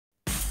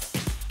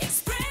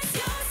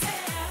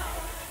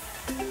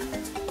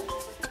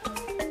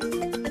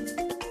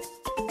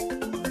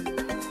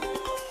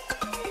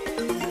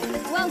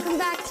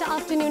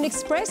Afternoon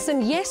Express,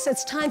 and yes,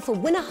 it's time for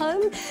Win a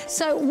Home.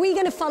 So we're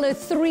going to follow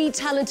three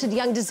talented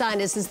young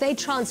designers as they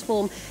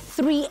transform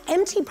three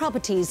empty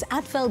properties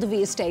at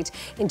Veldevie Estate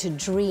into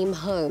dream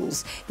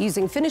homes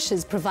using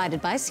finishes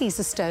provided by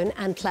Caesar Stone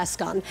and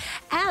Plascon.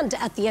 And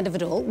at the end of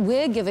it all,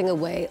 we're giving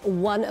away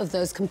one of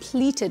those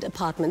completed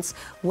apartments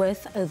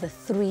worth over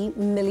 3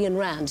 million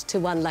rand to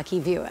one lucky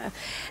viewer.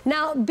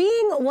 Now,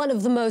 being one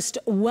of the most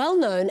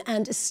well-known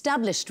and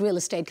established real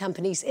estate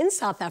companies in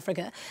South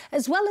Africa,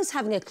 as well as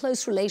having a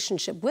close relationship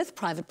with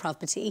private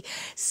property,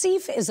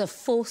 Seeff is a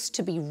force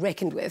to be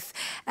reckoned with,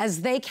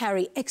 as they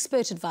carry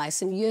expert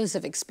advice and years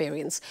of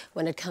experience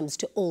when it comes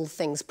to all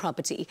things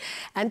property.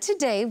 And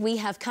today we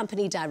have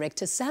Company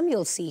Director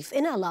Samuel Seeff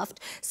in our loft,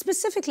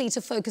 specifically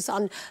to focus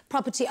on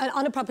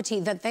a property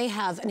that they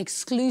have an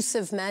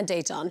exclusive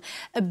mandate on,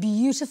 a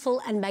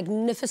beautiful and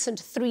magnificent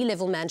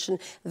three-level mansion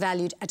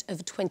valued at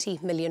over 20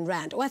 million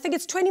rand. Oh, I think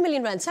it's 20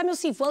 million rand. Samuel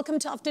Seeff, welcome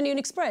to Afternoon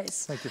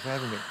Express. Thank you for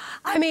having me.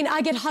 I mean,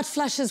 I get hot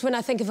flushes when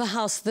I think of a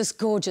house this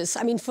gorgeous.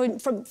 I mean,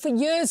 for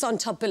years on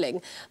Top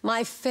Billing,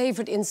 my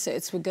favourite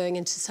inserts were going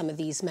into some of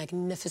these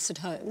magnificent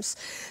homes.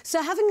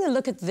 So having a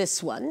look at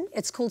this one,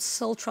 it's called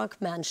Salt Rock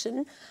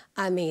Mansion.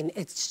 I mean,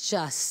 it's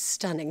just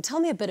stunning. Tell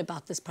me a bit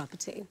about this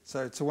property.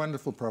 So it's a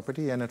wonderful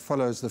property, and it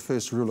follows the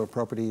first rule of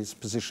property is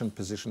position,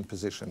 position,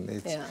 position.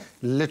 It's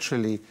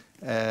literally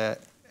a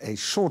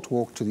short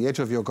walk to the edge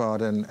of your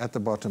garden, at the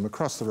bottom,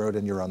 across the road,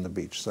 and you're on the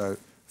beach. So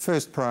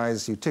first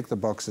prize, you tick the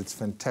box, it's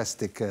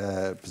fantastic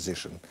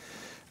position.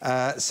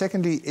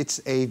 Secondly,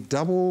 it's a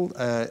double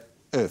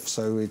earth,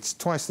 so it's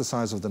twice the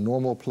size of the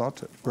normal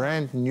plot.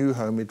 Brand new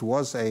home. It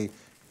was a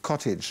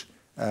cottage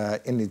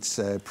in its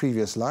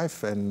previous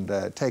life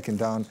and taken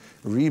down,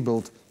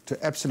 rebuilt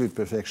to absolute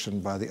perfection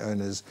by the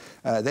owners.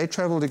 They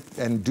travelled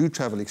and do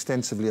travel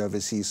extensively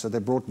overseas, so they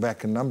brought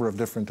back a number of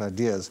different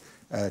ideas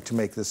to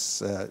make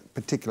this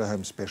particular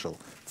home special.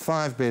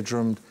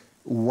 5-bedroomed,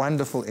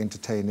 wonderful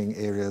entertaining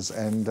areas,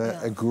 and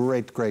a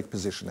great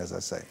position, as I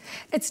say.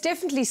 It's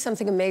definitely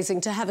something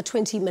amazing to have a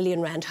 20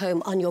 million rand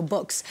home on your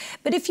books.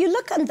 But if you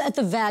look at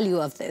the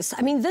value of this,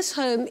 I mean, this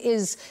home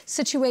is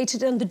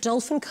situated on the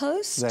Dolphin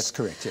Coast. That's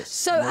correct, yes.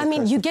 So, I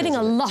mean, you're getting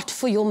a lot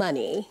for your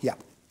money. Yeah.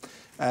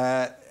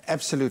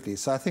 Absolutely.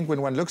 So I think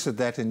when one looks at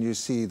that and you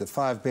see the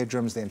 5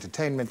 bedrooms, the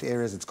entertainment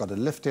areas, it's got a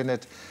lift in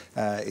it,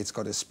 it's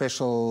got a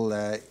special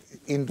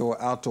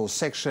indoor-outdoor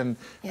section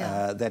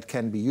that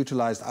can be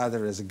utilised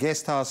either as a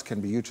guest house, can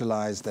be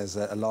utilised as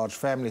a large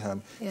family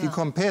home. If you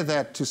compare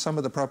that to some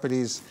of the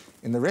properties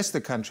in the rest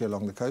of the country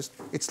along the coast,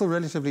 it's still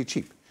relatively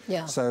cheap.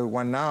 So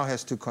one now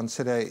has to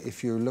consider,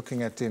 if you're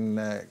looking at in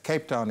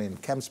Cape Town, in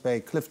Camps Bay,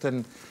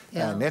 Clifton,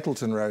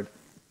 Nettleton Road,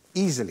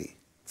 easily,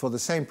 for the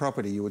same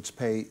property, you would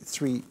pay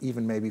 3,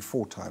 even maybe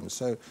 4 times.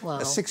 So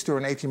a 60 or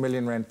an 80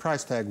 million rand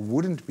price tag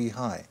wouldn't be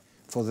high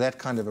for that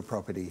kind of a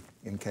property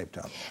in Cape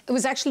Town. It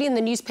was actually in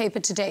the newspaper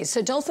today.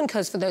 So Dolphin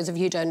Coast, for those of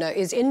you who don't know,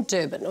 is in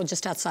Durban, or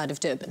just outside of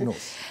Durban.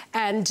 North.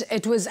 And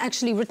it was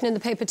actually written in the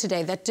paper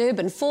today that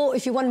Durban,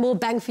 if you want more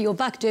bang for your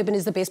buck, Durban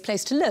is the best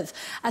place to live.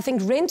 I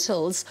think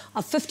rentals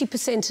are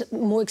 50%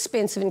 more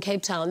expensive in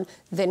Cape Town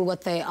than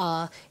what they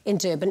are in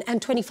Durban, and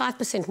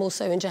 25% more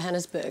so in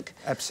Johannesburg.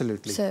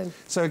 Absolutely.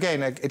 So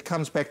again, it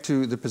comes back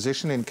to the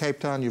position in Cape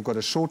Town. You've got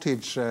a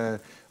shortage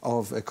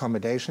of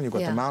accommodation. You've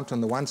got the mountain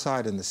on the one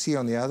side and the sea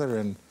on the other,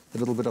 and a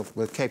little bit of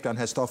what Cape Town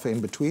has to offer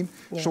in between.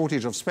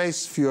 Shortage of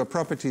space, fewer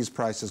properties,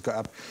 prices go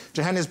up.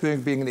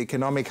 Johannesburg being an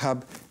economic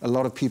hub, a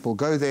lot of people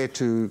go there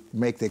to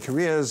make their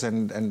careers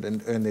and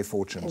earn their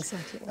fortunes.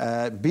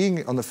 Exactly.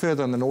 Being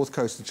further on the north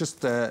coast,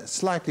 just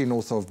slightly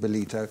north of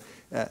Belito,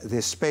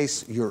 there's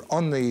space, you're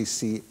on the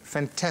sea,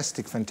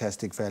 fantastic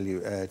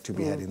value to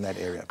be had in that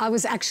area. I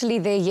was actually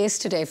there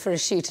yesterday for a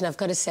shoot, and I've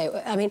got to say,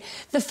 I mean,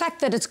 the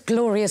fact that it's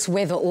glorious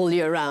weather all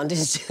year round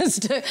is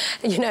just,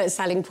 a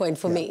selling point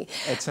for me.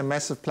 It's a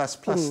massive plus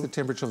the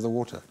temperature of the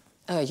water.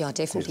 Oh, yeah,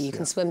 definitely. You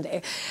can swim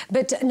there.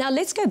 But now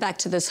let's go back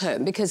to this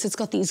home, because it's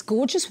got these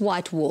gorgeous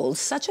white walls,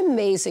 such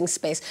amazing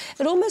space.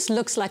 It almost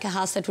looks like a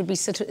house that would be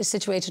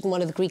situated in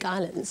one of the Greek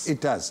islands. It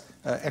does.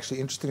 Actually,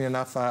 interestingly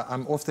enough,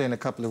 I'm off there in a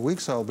couple of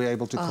weeks, so I'll be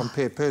able to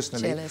compare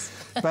personally. Jealous.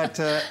 But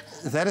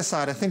that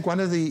aside, I think one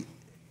of the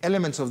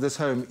elements of this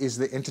home is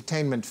the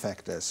entertainment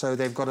factor. So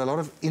they've got a lot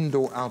of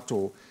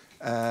indoor-outdoor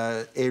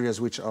areas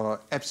which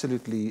are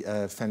absolutely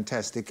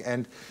fantastic.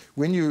 And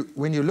when you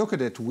look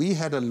at it, we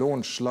had a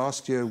launch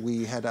last year.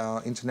 We had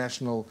our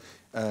international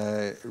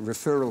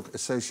referral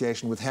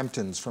association with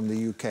Hamptons from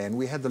the UK, and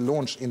we had the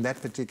launch in that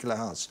particular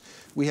house.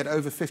 We had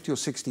over 50 or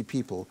 60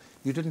 people.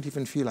 You didn't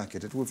even feel like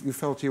it. You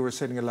felt you were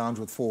sitting in a lounge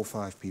with 4 or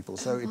 5 people.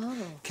 So it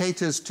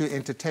caters to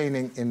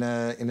entertaining in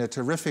a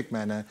terrific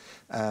manner.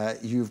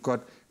 You've got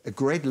a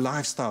great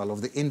lifestyle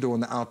of the indoor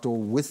and the outdoor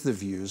with the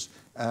views.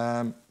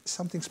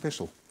 Something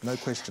special, no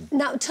question.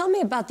 Now, tell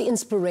me about the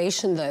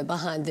inspiration, though,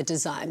 behind the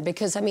design,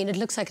 because, I mean, it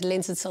looks like it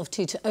lends itself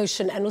to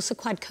ocean and also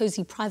quite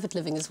cosy private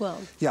living as well.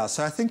 Yeah,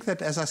 so I think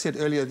that, as I said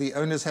earlier, the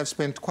owners have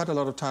spent quite a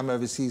lot of time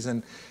overseas,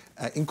 and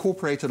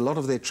incorporated a lot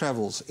of their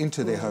travels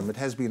into their home. It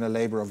has been a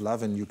labour of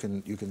love, and you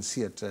can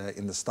see it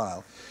in the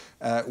style.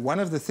 One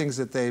of the things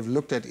that they've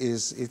looked at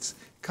is it's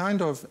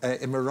kind of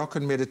a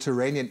Moroccan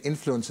Mediterranean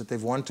influence that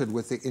they've wanted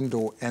with the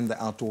indoor and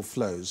the outdoor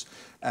flows,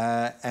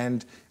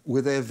 and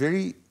with a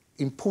very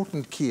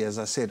important key, as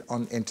I said,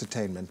 on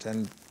entertainment,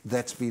 and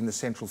that's been the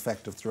central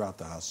factor throughout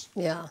the house.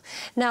 Yeah.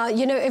 Now,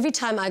 you know, every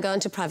time I go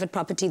into private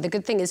property, the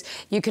good thing is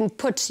you can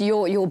put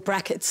your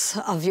brackets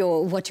of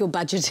what your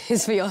budget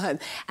is for your home.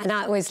 And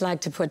I always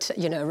like to put,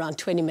 you know, around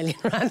 20 million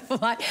rand for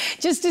mine,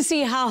 just to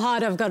see how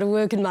hard I've got to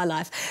work in my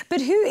life. But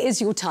who is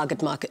your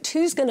target market?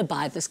 Who's going to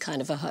buy this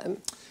kind of a home?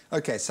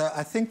 Okay, so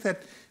I think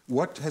that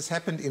what has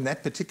happened in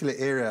that particular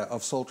area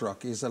of Salt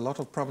Rock is a lot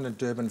of prominent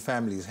Durban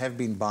families have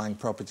been buying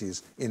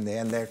properties in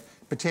there, and they're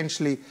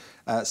potentially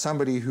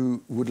somebody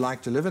who would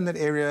like to live in that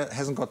area,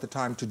 hasn't got the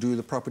time to do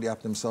the property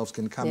up themselves,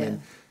 can come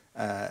in.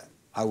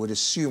 I would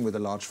assume with a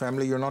large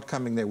family. You're not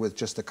coming there with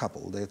just a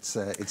couple. It's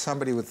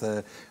somebody with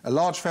a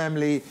large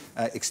family,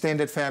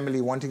 extended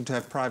family, wanting to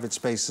have private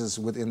spaces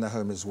within the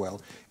home as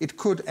well. It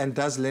could and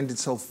does lend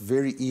itself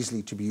very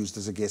easily to be used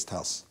as a guest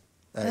house.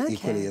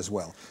 Equally as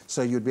well.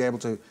 So you'd be able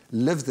to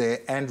live there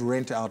and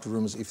rent out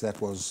rooms if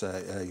that was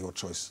your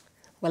choice.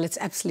 Well, it's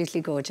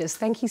absolutely gorgeous.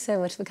 Thank you so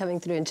much for coming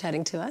through and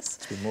chatting to us.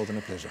 It's been more than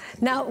a pleasure.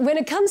 Now, when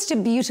it comes to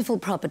beautiful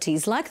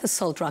properties like the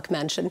Salt Rock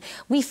Mansion,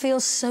 we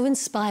feel so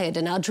inspired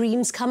and our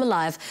dreams come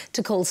alive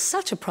to call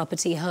such a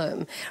property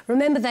home.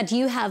 Remember that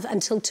you have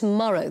until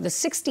tomorrow, the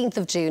 16th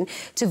of June,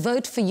 to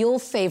vote for your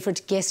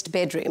favourite guest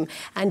bedroom,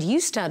 and you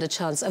stand a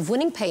chance of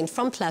winning paint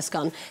from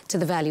Plascon to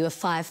the value of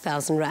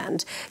 5,000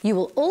 rand. You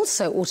will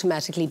also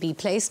automatically be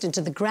placed into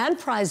the grand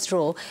prize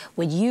draw,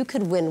 where you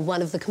could win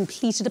one of the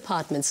completed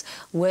apartments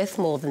worth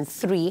more than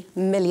 3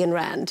 million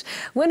rand.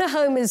 Win a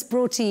Home is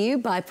brought to you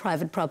by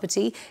Private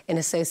Property in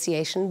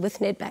association with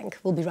Nedbank.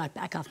 We'll be right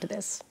back after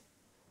this.